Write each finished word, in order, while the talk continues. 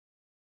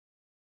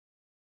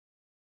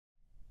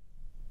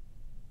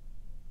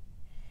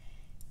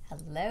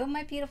Hello,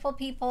 my beautiful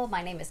people.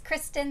 My name is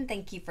Kristen.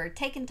 Thank you for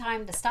taking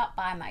time to stop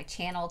by my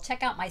channel.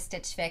 Check out my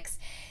Stitch Fix.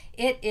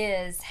 It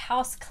is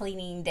house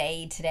cleaning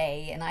day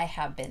today, and I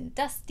have been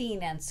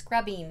dusting and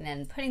scrubbing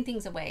and putting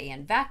things away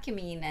and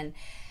vacuuming and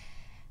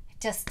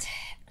just,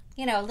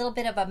 a little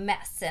bit of a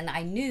mess. And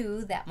I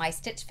knew that my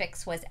Stitch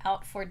Fix was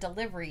out for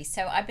delivery,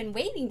 so I've been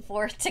waiting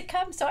for it to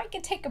come so I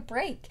can take a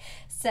break.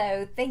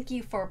 So thank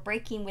you for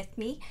breaking with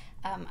me.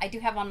 I do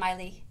have on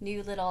my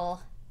new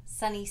little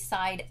sunny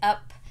side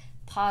up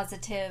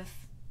positive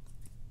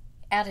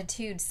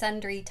attitude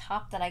sundry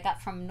top that I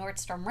got from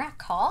Nordstrom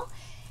Rack Haul,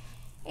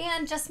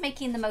 and just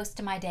making the most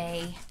of my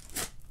day.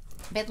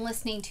 Been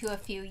listening to a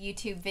few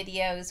YouTube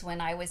videos when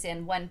I was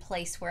in one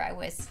place where I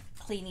was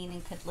cleaning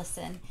and could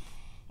listen,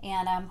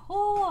 and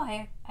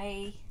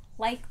I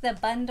like the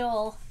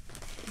bundle,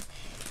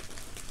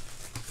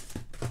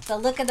 the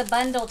look of the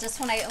bundle. Just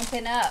when I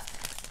open up,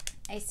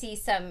 I see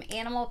some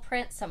animal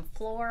print, some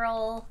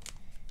floral,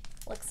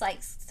 looks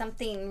like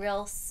something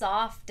real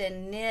soft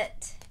and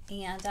knit,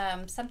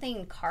 and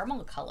something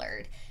caramel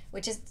colored,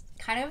 which is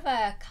kind of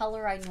a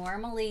color I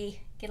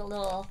normally get a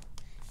little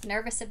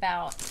nervous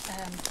about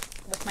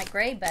with my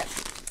gray, but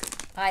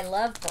I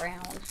love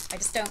brown. I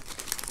just don't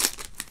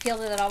feel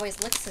that it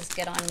always looks as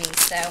good on me.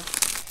 So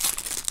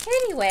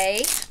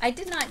anyway, I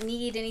did not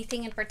need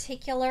anything in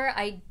particular.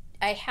 I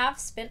have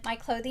spent my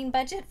clothing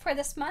budget for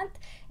this month,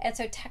 and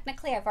so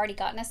technically I've already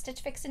gotten a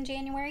Stitch Fix in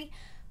January,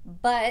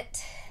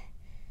 but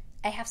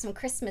I have some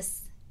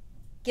Christmas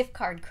gift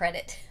card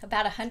credit,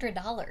 about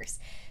 $100.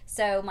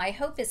 So my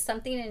hope is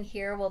something in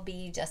here will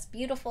be just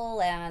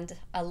beautiful and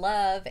a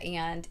love,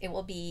 and it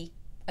will be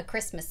a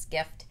Christmas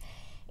gift.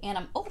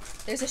 And oh,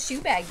 there's a shoe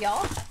bag,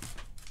 y'all.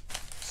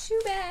 Shoe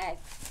bag.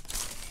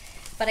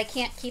 But I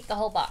can't keep the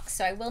whole box,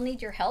 so I will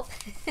need your help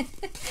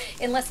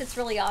unless it's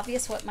really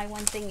obvious what my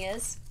one thing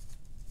is.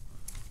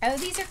 Oh,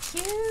 these are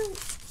cute.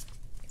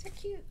 These are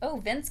cute. Oh,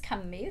 Vince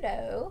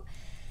Camuto.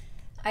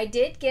 I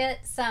did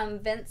get some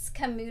Vince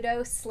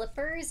Camuto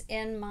slippers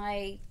in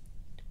my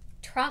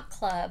trunk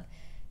club,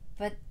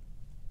 but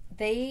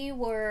they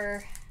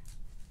were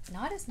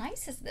not as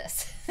nice as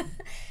this.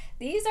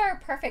 These are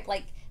perfect.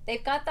 Like,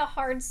 they've got the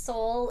hard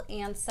sole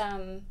and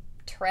some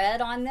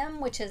tread on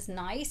them, which is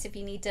nice if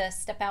you need to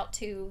step out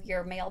to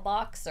your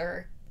mailbox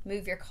or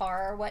move your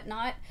car or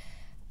whatnot.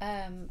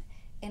 And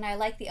I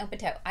like the open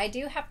toe. I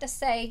do have to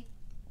say,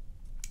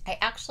 I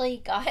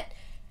actually got,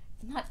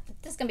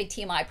 this is gonna be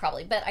TMI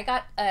probably, but I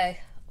got a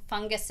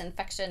fungus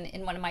infection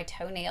in one of my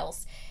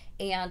toenails,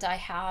 and I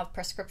have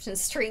prescription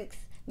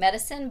strength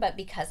medicine, but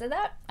because of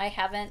that I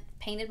haven't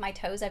painted my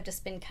toes. I've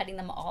just been cutting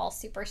them all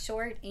super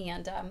short,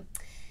 and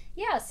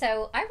yeah,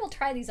 so I will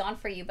try these on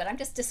for you, but I'm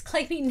just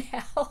disclaiming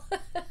now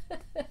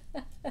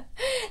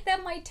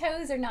that my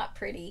toes are not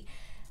pretty,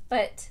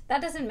 but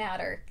that doesn't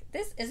matter.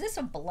 Is this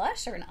a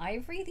blush or an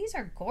ivory? These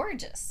are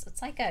gorgeous.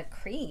 It's like a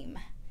cream.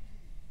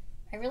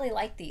 I really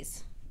like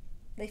these.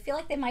 They feel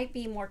like they might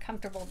be more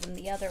comfortable than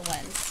the other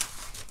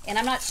ones. And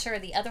I'm not sure.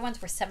 The other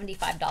ones were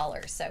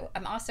 $75, so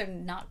I'm also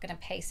not going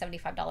to pay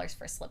 $75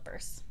 for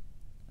slippers.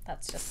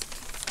 That's just,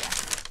 yeah.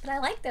 But I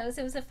like those.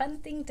 It was a fun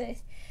thing to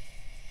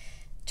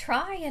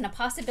try and a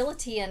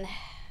possibility. And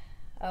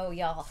oh,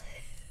 y'all,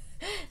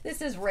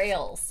 this is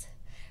Rails.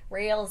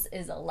 Rails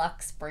is a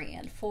luxe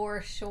brand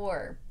for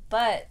sure,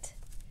 but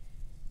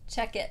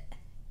check it.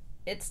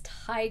 It's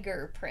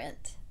tiger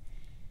print.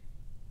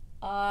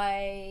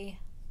 I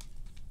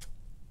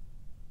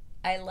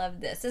love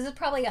this. This is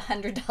probably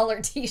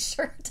 $100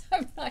 t-shirt.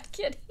 I'm not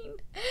kidding.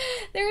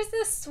 There's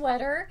this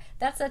sweater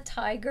that's a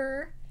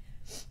tiger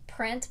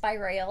print by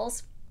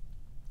Rails.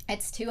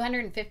 It's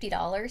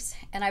 $250,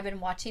 and I've been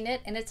watching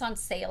it, and it's on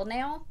sale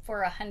now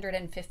for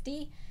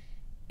 $150,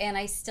 and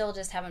I still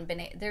just haven't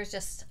been. There's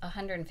just a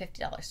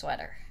 $150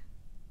 sweater.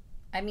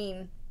 I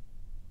mean,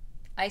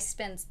 I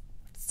spend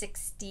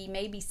 $60,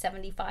 maybe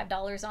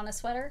 $75 on a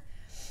sweater,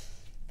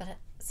 but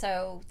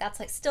so that's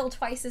like still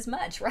twice as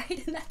much,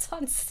 right? And that's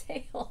on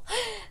sale.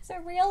 So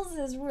Rails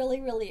is really,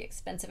 really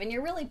expensive, and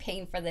you're really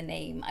paying for the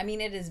name. I mean,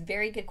 it is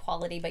very good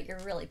quality, but you're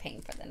really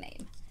paying for the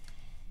name.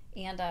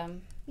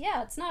 And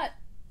yeah, it's not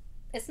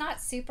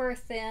super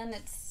thin.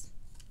 This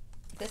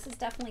is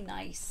definitely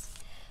nice.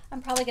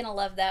 I'm probably gonna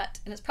love that,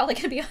 and it's probably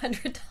gonna be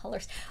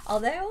 $100.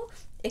 Although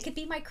it could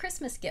be my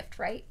Christmas gift,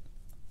 right?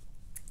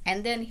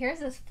 And then here's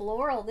this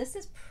floral. This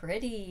is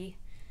pretty.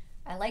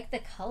 I like the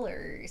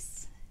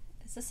colors.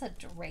 Is this a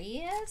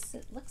dress?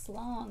 It looks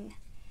long.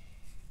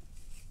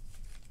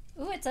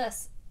 Ooh, it's a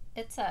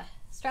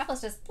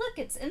strapless dress. Look,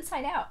 it's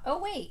inside out. Oh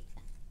wait.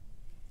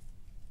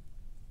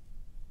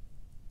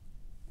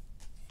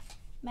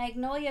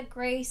 Magnolia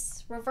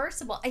Grace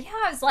reversible. Yeah,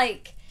 I was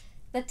like,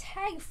 the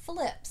tag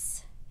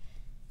flips.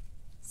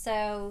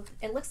 So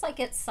it looks like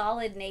it's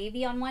solid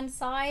navy on one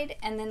side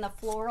and then the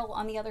floral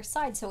on the other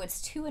side. So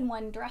it's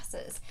 2-in-1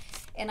 dresses.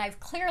 And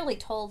I've clearly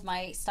told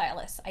my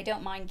stylist I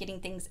don't mind getting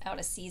things out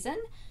of season.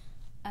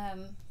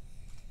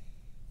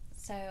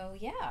 So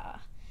yeah.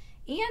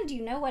 And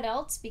you know what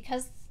else?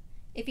 Because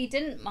if you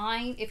didn't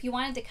mind, if you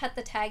wanted to cut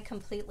the tag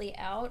completely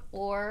out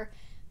or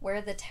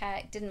wear the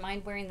tag, didn't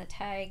mind wearing the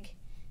tag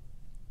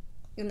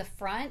in the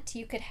front,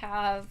 you could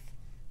have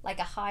like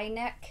a high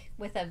neck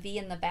with a V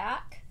in the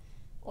back,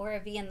 or a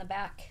V in the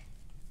back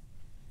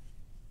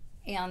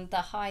and the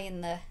high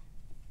in the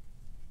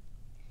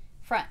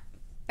front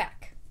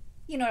back.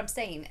 You know what I'm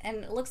saying?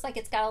 And it looks like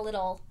it's got a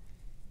little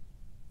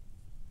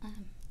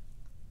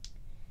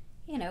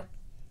you know,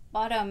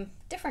 bottom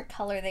different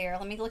color there.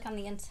 Let me look on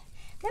the inside.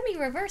 Let me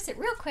reverse it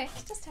real quick,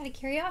 just out of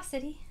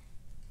curiosity.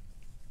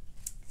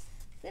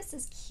 This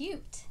is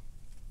cute.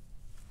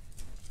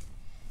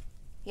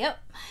 Yep,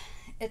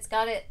 it's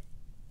got it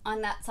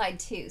on that side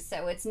too.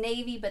 So it's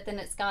navy, but then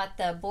it's got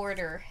the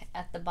border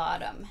at the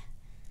bottom.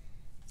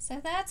 So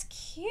that's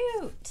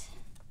cute.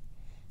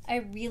 I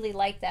really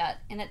like that.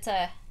 And it's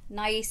a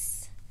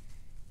nice,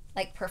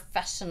 like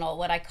professional,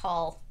 what I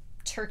call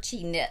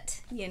churchy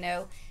knit, you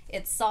know.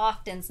 It's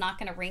soft and it's not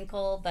gonna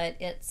wrinkle, but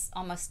it's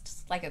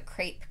almost like a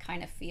crepe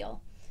kind of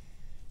feel.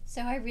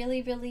 So I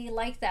really, really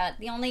like that.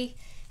 The only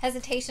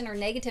hesitation or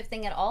negative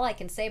thing at all I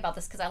can say about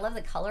this, because I love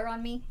the color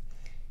on me,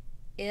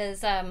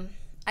 is I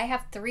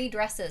have 3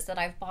 dresses that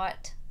I've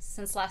bought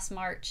since last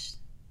March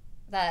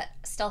that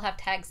still have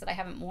tags that I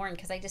haven't worn,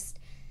 because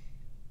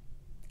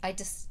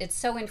it's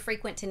so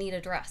infrequent to need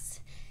a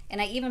dress.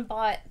 And I even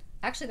bought,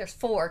 actually there's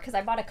 4, because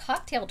I bought a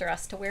cocktail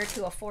dress to wear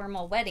to a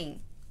formal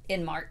wedding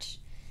in March,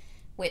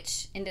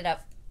 which ended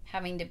up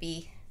having to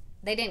be,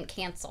 they didn't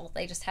cancel,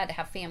 they just had to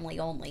have family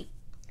only.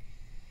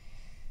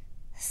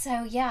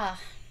 So yeah,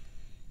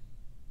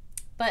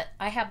 but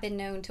I have been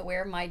known to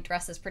wear my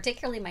dresses,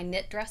 particularly my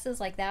knit dresses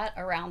like that,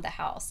 around the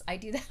house. I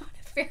do that on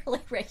a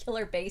fairly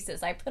regular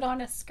basis. I put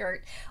on a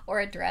skirt or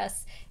a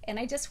dress and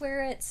I just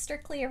wear it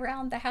strictly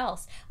around the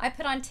house. I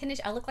put on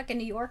tennis, I look like a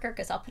New Yorker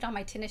because I'll put on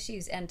my tennis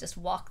shoes and just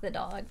walk the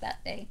dog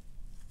that day.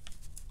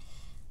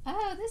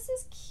 Oh, this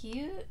is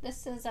cute.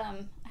 This is,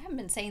 I haven't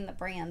been saying the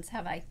brands,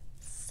 have I?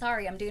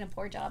 Sorry, I'm doing a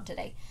poor job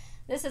today.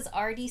 This is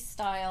Artie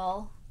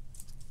Style.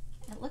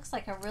 It looks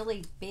like a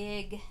really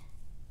big,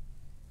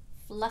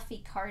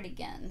 fluffy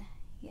cardigan.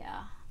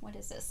 Yeah, what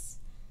is this?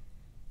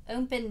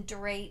 Open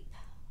Drape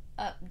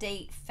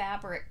Update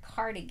Fabric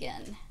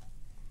Cardigan.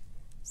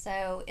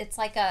 So it's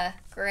like a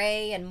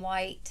gray and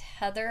white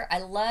heather. I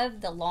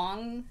love the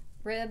long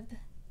rib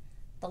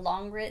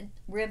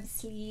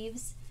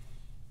sleeves.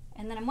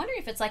 And then I'm wondering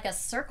if it's like a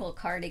circle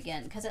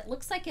cardigan, because it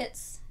looks like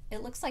it's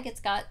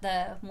got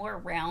the more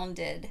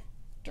rounded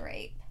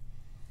drape.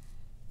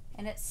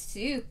 And it's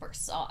super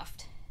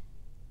soft.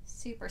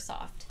 Super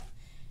soft.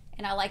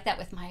 And I like that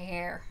with my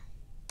hair.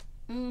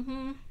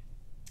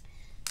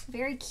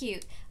 Very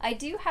cute. I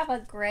do have a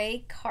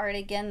gray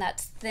cardigan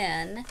that's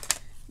thin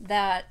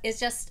that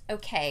is just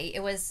okay.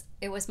 It was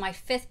my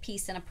 5th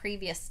piece in a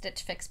previous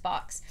Stitch Fix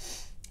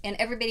box. And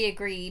everybody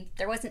agreed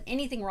there wasn't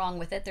anything wrong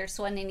with it. There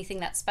wasn't anything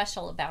that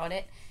special about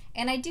it.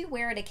 And I do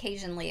wear it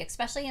occasionally,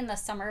 especially in the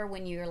summer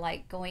when you're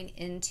like going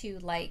into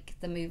like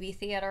the movie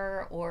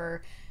theater,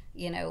 or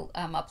you know,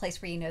 a place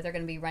where you know they're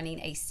going to be running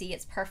AC.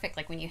 It's perfect,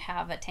 like when you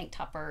have a tank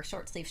top or a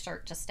short sleeve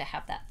shirt, just to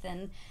have that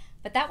thin.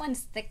 But that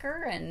one's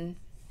thicker, and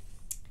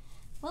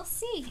we'll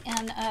see.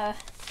 And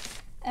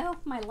oh,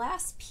 my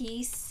last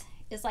piece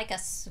is like a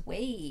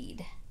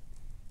suede.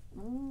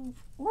 Ooh,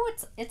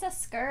 it's a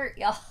skirt,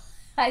 y'all.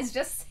 I was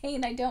just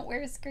saying I don't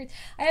wear skirts.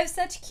 I have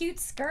such cute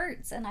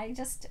skirts, and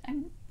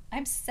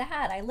I'm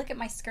sad. I look at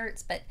my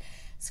skirts, but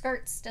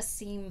skirts just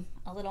seem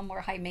a little more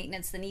high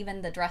maintenance than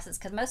even the dresses,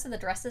 because most of the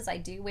dresses I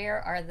do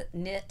wear are the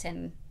knit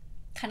and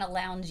kind of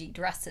loungy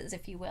dresses,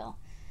 if you will.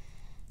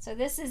 So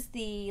this is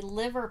the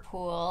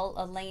Liverpool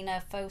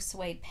Aleena Faux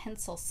Suede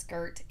pencil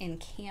skirt in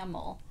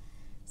camel.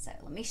 So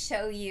let me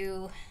show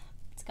you.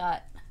 It's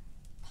got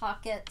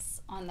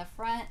pockets on the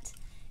front.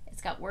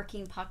 It's got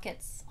working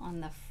pockets on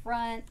the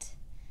front.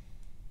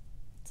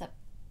 It's a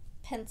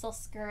pencil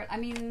skirt. I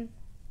mean,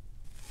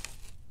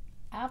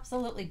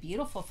 absolutely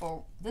beautiful.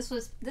 For this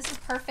is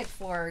perfect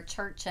for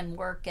church and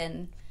work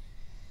and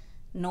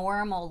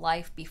normal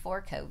life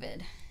before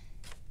COVID.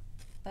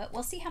 But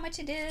we'll see how much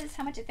it is,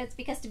 how much it fits,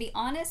 because to be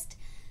honest,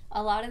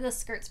 a lot of the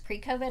skirts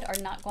pre-COVID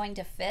are not going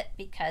to fit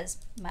because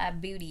my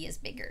booty is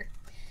bigger.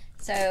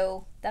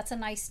 So that's a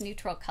nice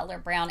neutral color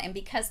brown, and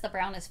because the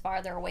brown is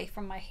farther away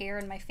from my hair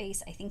and my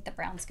face, I think the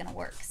brown's gonna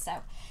work. So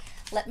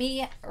let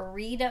me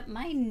read up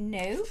my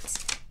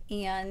note,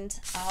 and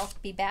I'll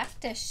be back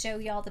to show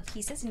y'all the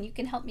pieces, and you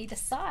can help me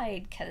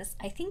decide, because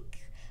I think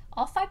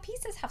all 5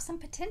 pieces have some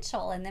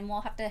potential, and then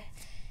we'll have to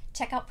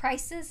check out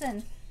prices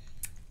and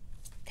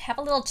have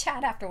a little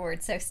chat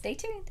afterwards. So stay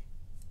tuned.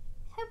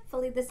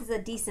 Hopefully this is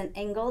a decent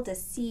angle to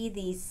see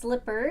the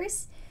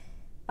slippers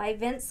by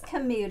Vince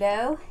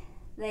Camuto.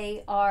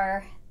 They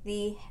are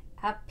the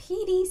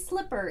Ampendie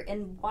slipper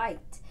in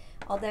white,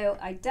 although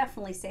I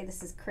definitely say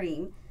this is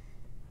cream.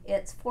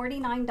 It's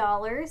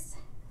 $49,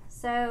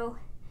 so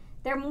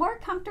they're more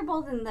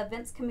comfortable than the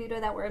Vince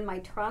Camuto that were in my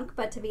trunk,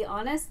 but to be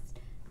honest,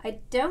 I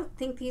don't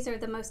think these are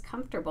the most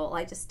comfortable.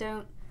 I just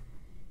don't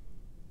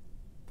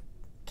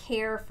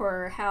care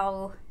for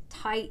how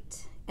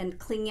tight and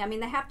clingy. I mean,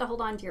 they have to hold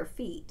on to your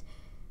feet,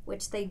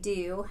 which they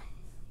do,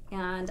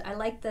 and I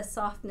like the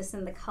softness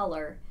in the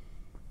color.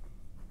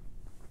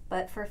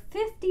 But for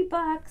 50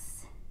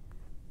 bucks,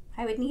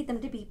 I would need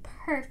them to be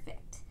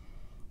perfect,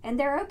 and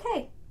they're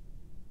okay.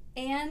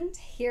 And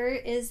here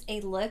is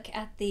a look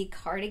at the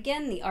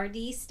cardigan, the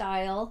RD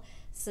style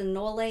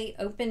Sonole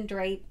open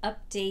drape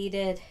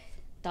updated ...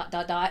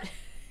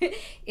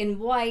 in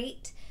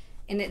white,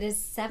 and it is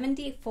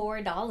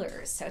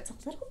 $74, so it's a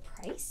little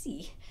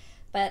pricey.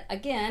 But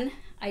again,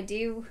 I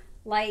do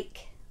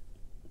like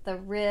the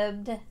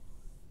ribbed,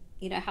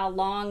 you know, how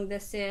long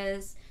this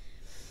is.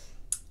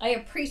 I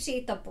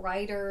appreciate the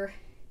brighter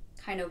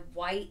kind of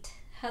white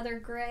heather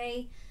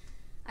gray.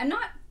 I'm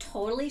not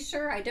totally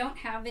sure. I don't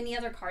have any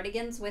other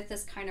cardigans with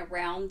this kind of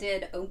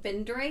rounded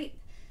open drape.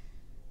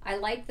 I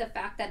like the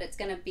fact that it's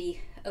going to be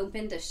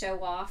open to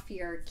show off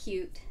your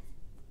cute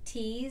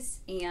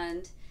tees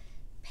and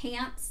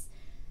pants.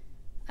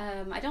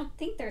 I don't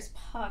think there's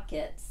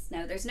pockets.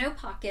 No, there's no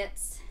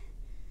pockets.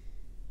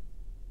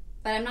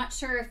 But I'm not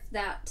sure if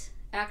that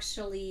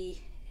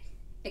actually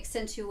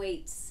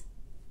accentuates,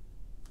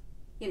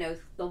 you know,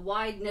 the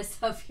wideness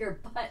of your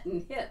butt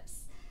and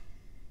hips.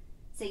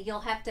 So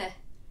you'll have to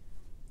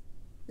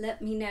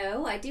let me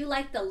know. I do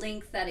like the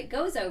length that it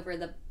goes over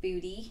the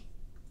booty,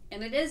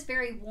 and it is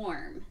very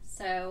warm.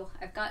 So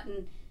I've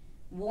gotten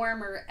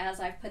warmer as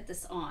I've put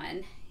this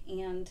on.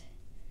 And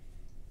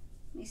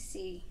let me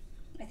see.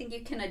 I think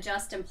you can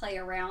adjust and play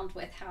around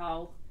with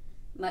how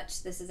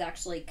much this is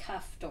actually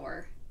cuffed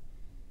or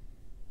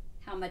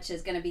how much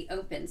is going to be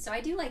open. So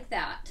I do like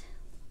that.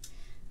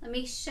 Let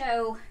me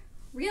show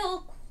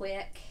real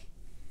quick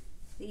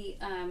the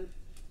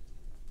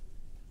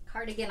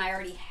cardigan I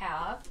already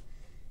have.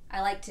 I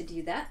like to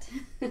do that.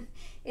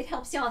 It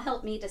helps y'all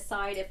help me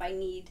decide if I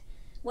need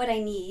what I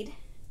need.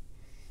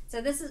 So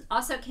this is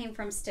also came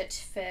from Stitch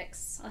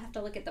Fix. I'll have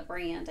to look at the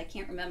brand. I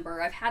can't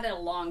remember. I've had it a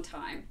long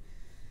time.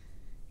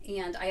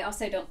 And I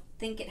also don't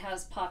think it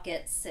has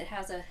pockets. It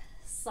has a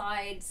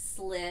side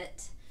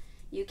slit.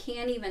 You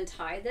can even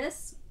tie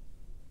this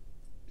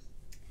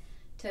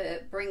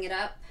to bring it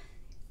up.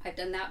 I've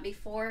done that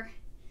before.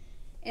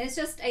 And it's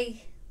just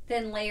a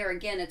thin layer.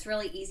 Again, it's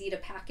really easy to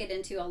pack it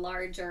into a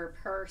larger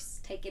purse,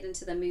 take it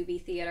into the movie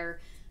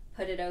theater,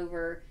 put it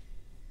over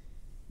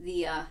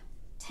the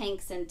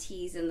tanks and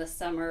tees in the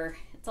summer.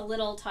 It's a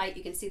little tight.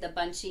 You can see the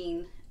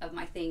bunching of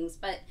my things,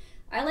 but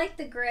I like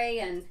the gray,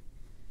 and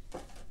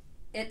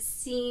it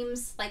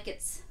seems like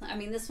it's, I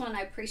mean, this one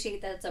I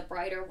appreciate that it's a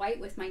brighter white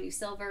with my new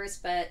silvers,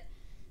 but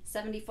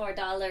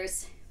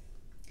 $74.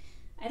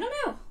 I don't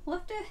know.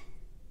 We'll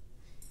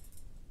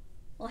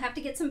have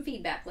to get some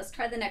feedback. Let's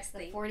try the next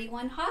thing. The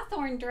 41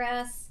 Hawthorn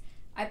dress.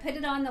 I put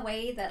it on the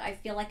way that I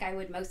feel like I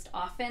would most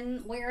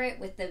often wear it,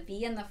 with the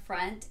V in the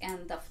front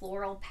and the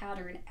floral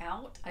pattern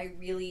out. I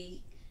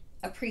really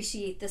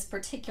appreciate this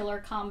particular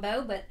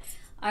combo, but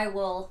I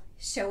will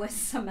show us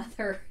some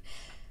other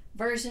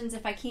versions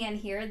if I can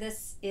here.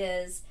 This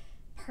is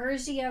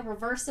Persia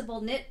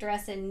reversible knit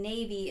dress in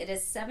navy. It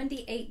is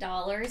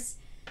 $78.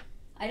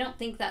 I don't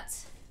think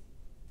that's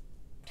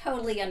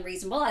totally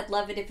unreasonable. I'd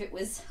love it if it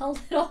was a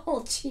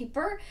little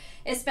cheaper,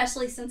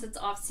 especially since it's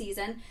off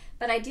season.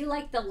 But I do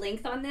like the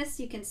length on this.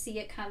 You can see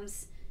it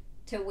comes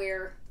to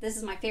where, this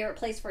is my favorite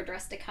place for a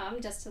dress to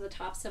come, just to the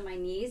tops of my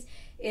knees.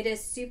 It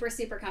is super,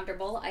 super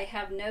comfortable. I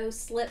have no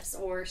slips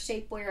or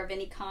shapewear of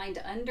any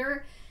kind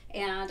under,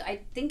 and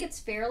I think it's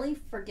fairly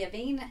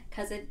forgiving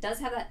because it does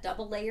have that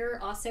double layer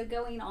also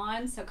going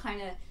on. So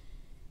kind of,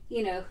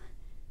 you know,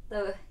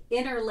 the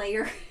inner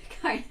layer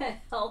kind of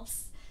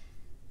helps.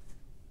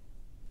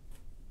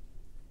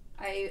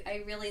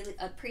 I really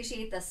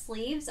appreciate the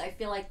sleeves. I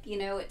feel like, you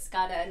know, it's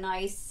got a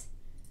nice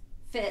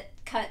fit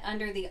cut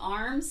under the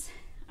arms.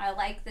 I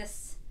like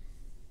this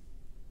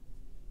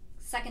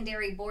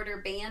secondary border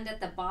band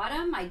at the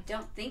bottom. I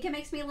don't think it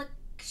makes me look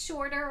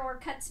shorter or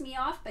cuts me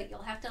off, but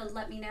you'll have to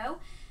let me know.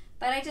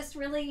 But I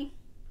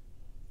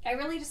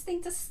really just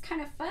think this is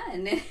kind of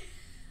fun.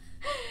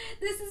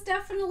 This is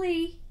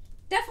definitely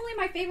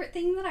my favorite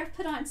thing that I've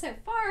put on so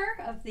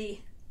far of the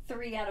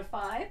 3 out of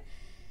 5.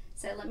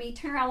 So let me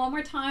turn around one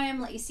more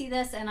time, let you see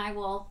this, and I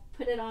will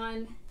put it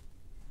on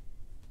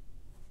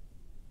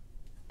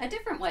a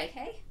different way.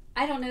 Hey,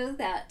 I don't know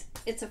that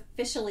it's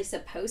officially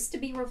supposed to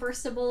be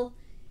reversible.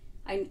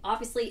 I'm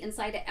obviously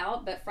inside to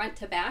out, but front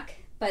to back.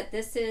 But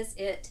this is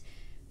it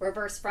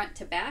reverse front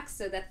to back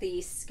so that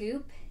the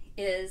scoop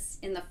is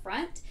in the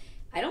front.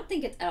 I don't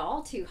think it's at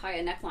all too high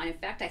a neckline. In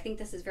fact, I think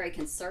this is very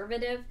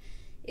conservative.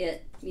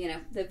 It, you know,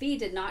 the V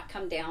did not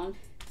come down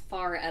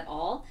far at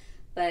all.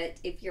 But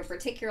if you're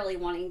particularly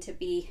wanting to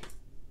be,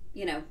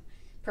 you know,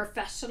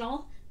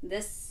 professional,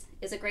 this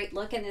is a great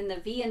look. And then the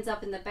V ends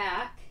up in the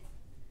back.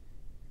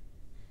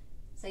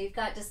 So you've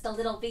got just a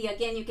little V.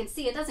 Again, you can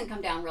see it doesn't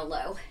come down real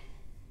low.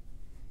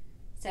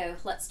 So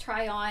let's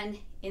try on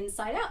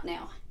inside out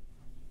now.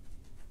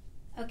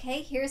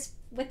 Okay, here's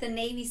with the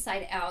navy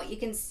side out. You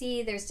can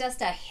see there's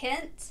just a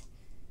hint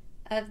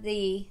of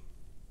the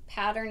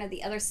pattern of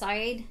the other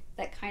side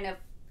that kind of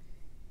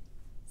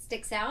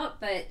sticks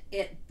out, but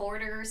it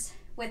borders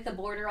with the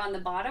border on the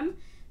bottom.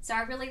 So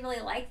I really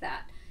like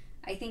that.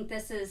 I think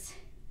this is,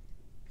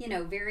 you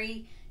know,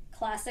 very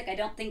classic. I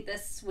don't think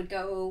this would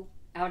go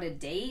out of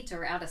date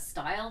or out of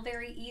style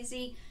very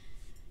easy.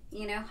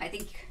 You know, I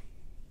think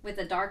with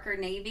a darker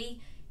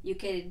navy, you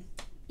could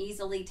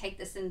easily take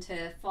this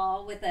into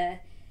fall with a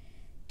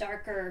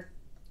darker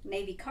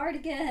navy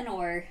cardigan,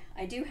 or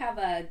I do have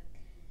a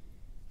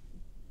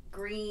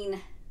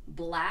green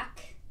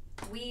black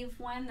weave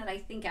one that I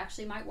think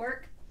actually might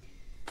work.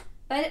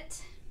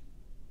 But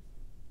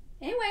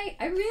anyway,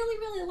 I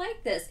really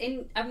like this,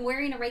 and I'm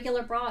wearing a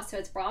regular bra, so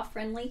it's bra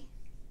friendly.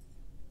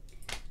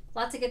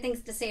 Lots of good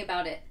things to say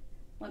about it.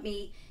 Let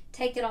me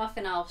take it off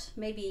and I'll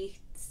maybe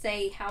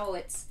say how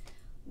it's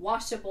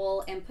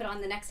washable and put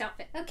on the next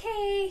outfit.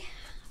 Okay,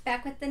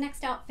 back with the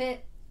next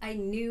outfit. I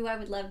knew I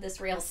would love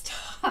this rails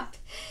top.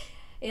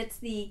 It's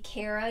the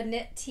Cara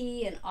knit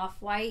tee in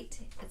off-white.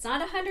 It's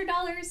not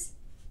 $100,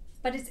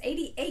 but it's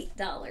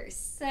 $88.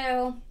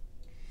 So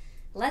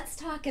let's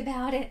talk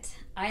about it.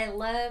 I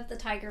love the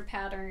tiger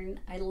pattern.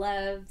 I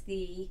love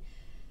the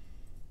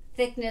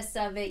thickness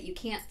of it. You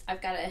can't,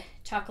 I've got a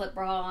chocolate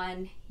bra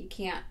on. You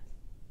can't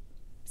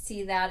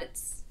see that.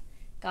 It's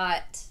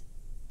got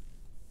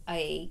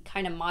a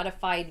kind of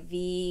modified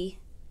V.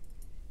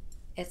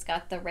 It's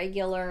got the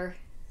regular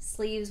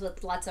sleeves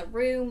with lots of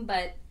room,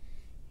 but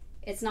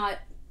it's not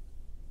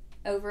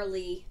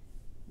overly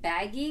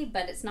baggy,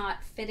 but it's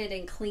not fitted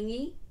and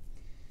clingy.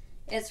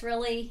 It's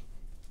really,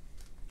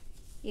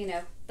 you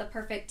know, the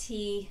perfect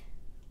tee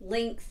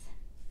length.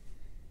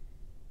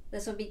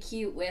 This would be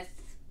cute with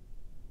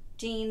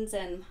jeans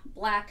and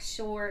black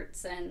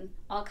shorts and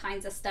all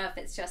kinds of stuff.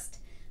 It's just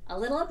a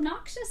little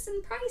obnoxious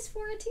in price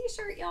for a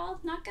t-shirt, y'all,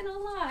 not gonna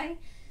lie.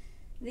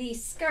 The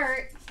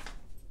skirt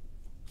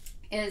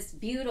is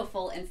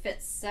beautiful and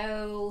fits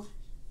so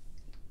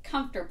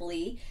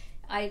comfortably.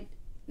 I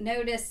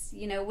notice,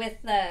 you know,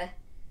 with the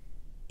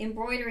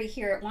embroidery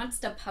here, it wants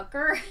to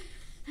pucker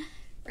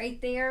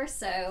right there,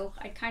 so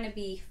I'd kind of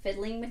be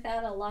fiddling with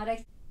that a lot.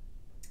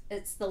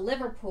 It's the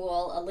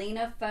Liverpool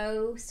Aleena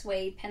Faux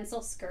Suede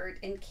pencil skirt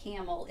in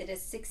camel. It is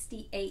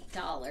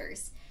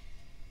 $68.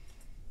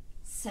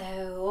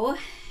 So,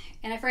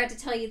 and I forgot to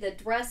tell you, the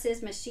dress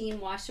is machine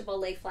washable,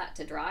 lay flat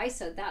to dry,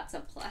 so that's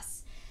a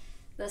plus.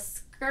 The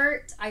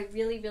skirt, I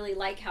really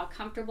like how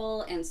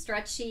comfortable and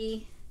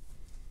stretchy.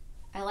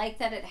 I like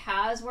that it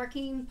has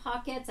working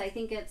pockets. I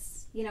think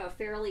it's, you know, a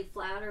fairly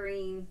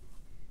flattering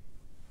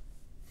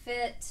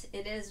fit.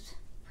 It is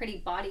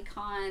pretty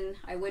bodycon.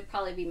 I would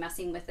probably be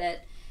messing with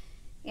it.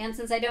 And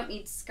since I don't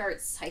need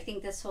skirts, I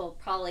think this will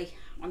probably,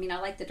 I mean, I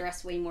like the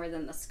dress way more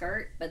than the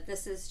skirt, but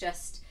this is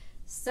just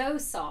so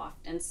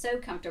soft and so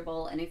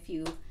comfortable, and if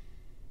you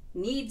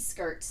need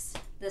skirts,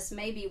 this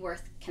may be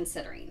worth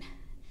considering.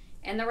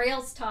 And the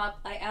rails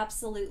top, I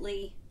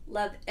absolutely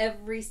love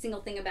every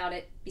single thing about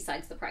it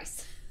besides the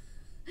price.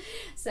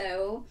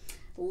 So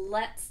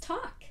let's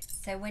talk.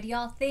 So what do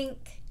y'all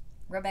think?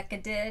 Rebecca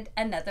did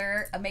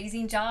another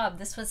amazing job.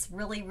 This was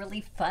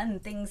really fun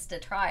things to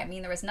try. I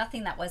mean, there was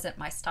nothing that wasn't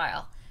my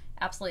style.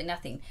 Absolutely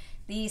nothing.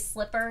 These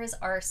slippers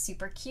are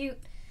super cute,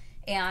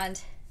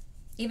 and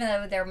even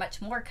though they're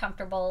much more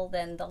comfortable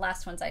than the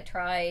last ones I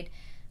tried,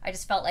 I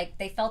just felt like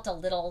they felt a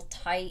little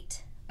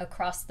tight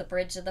across the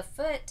bridge of the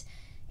foot.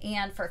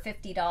 And for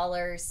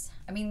 $50,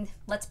 I mean,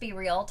 let's be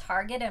real,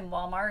 Target and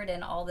Walmart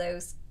and all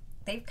those,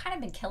 they've kind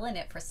of been killing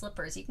it for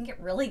slippers. You can get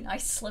really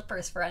nice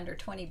slippers for under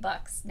 20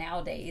 bucks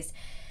nowadays.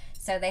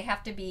 So they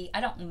have to be,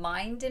 I don't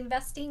mind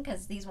investing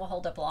because these will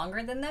hold up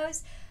longer than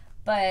those,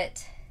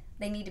 but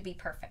they need to be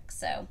perfect.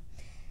 So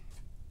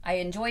I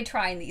enjoy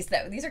trying these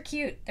though. These are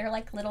cute. They're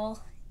like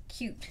little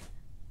cute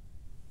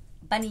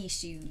bunny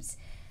shoes.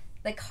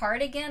 The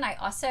cardigan, I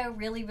also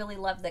really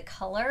love the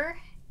color,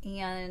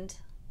 and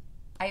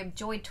I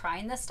enjoyed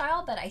trying this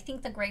style, but I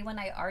think the gray one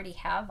I already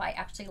have, I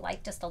actually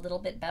like just a little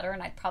bit better,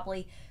 and I'd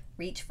probably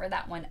reach for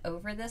that one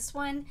over this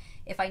one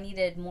if I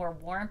needed more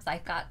warmth.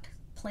 I've got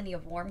plenty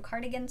of warm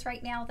cardigans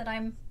right now that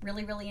I'm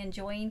really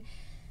enjoying,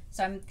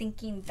 so I'm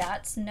thinking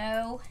that's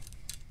no.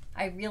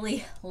 I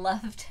really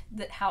loved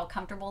how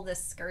comfortable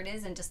this skirt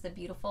is and just the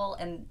beautiful,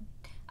 and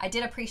I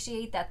did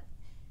appreciate that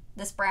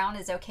this brown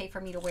is okay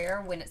for me to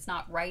wear when it's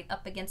not right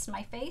up against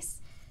my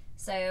face.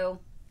 So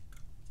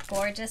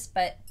gorgeous,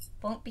 but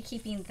won't be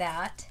keeping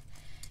that.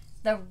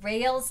 The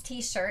rails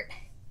t-shirt,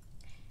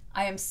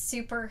 I am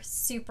super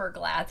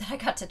glad that I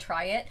got to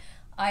try it.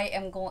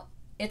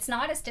 It's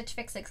not a Stitch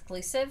Fix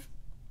exclusive,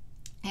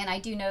 and I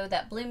do know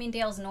that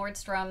Bloomingdale's,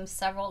 Nordstrom,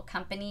 several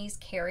companies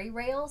carry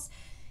rails,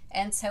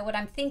 and so what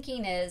I'm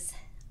thinking is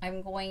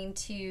I'm going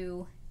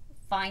to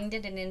find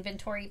it in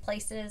inventory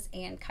places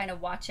and kind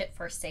of watch it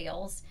for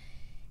sales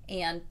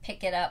and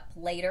pick it up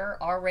later,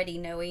 already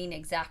knowing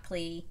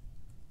exactly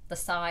the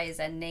size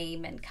and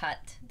name and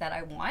cut that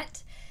I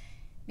want,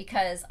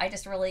 because I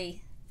just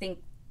really think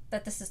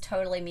that this is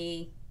totally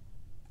me.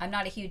 I'm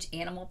not a huge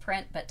animal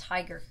print, but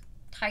tiger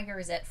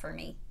is it for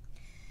me.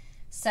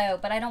 So,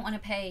 but I don't want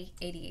to pay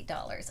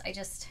 $88. I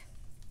just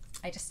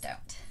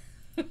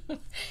don't.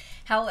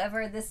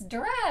 However, this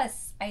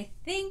dress, I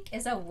think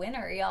is a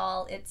winner,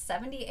 y'all. It's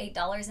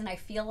 $78, and I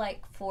feel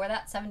like for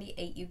that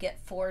 $78 you get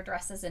 4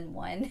 dresses in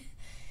one.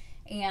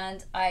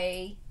 And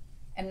I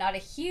am not a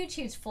huge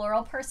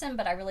floral person,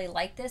 but I really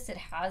like this. It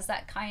has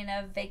that kind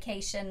of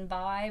vacation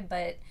vibe,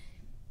 but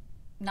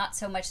not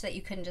so much that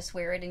you couldn't just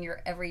wear it in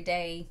your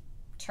everyday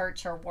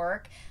church or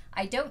work.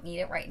 I don't need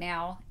it right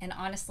now, and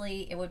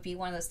honestly it would be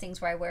one of those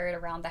things where I wear it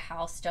around the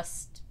house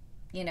just,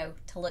 you know,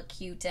 to look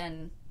cute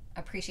and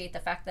appreciate the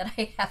fact that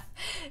I have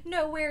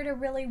nowhere to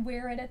really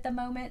wear it at the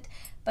moment.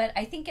 But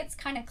I think it's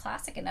kind of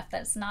classic enough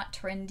that it's not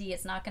trendy,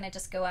 it's not going to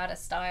just go out of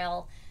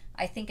style.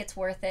 I think it's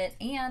worth it,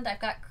 and I've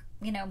got,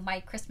 you know, my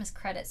Christmas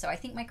credit, so I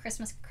think my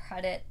Christmas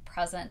credit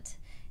present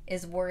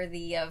is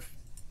worthy of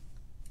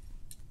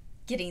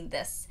getting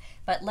this.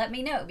 But let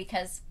me know,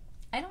 because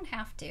I don't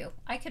have to.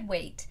 I could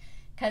wait,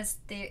 because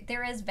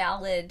there is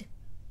valid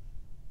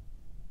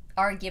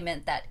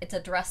argument that it's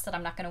a dress that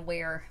I'm not going to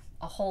wear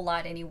a whole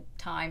lot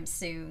anytime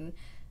soon.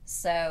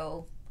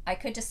 So I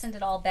could just send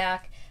it all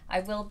back. I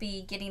will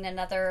be getting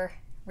another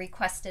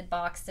requested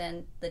box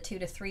in the 2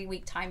 to 3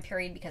 week time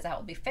period, because that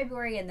will be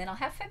February, and then I'll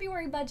have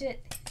February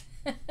budget.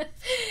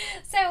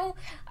 So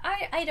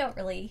I don't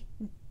really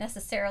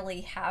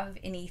necessarily have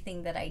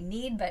anything that I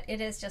need, but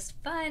it is just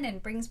fun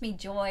and brings me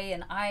joy,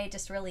 and I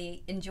just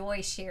really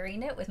enjoy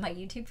sharing it with my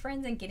YouTube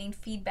friends and getting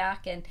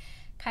feedback and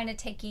kind of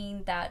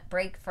taking that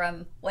break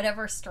from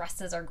whatever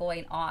stresses are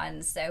going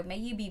on. So may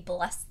you be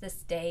blessed this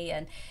day,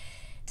 and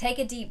take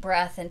a deep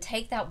breath and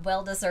take that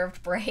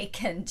well-deserved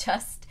break and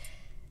just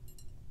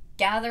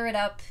gather it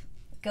up,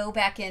 go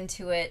back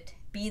into it,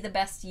 be the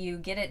best you,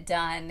 get it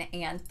done,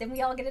 and then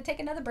we all get to take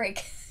another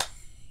break.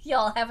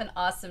 Y'all have an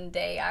awesome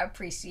day. I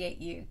appreciate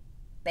you.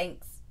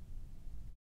 Thanks.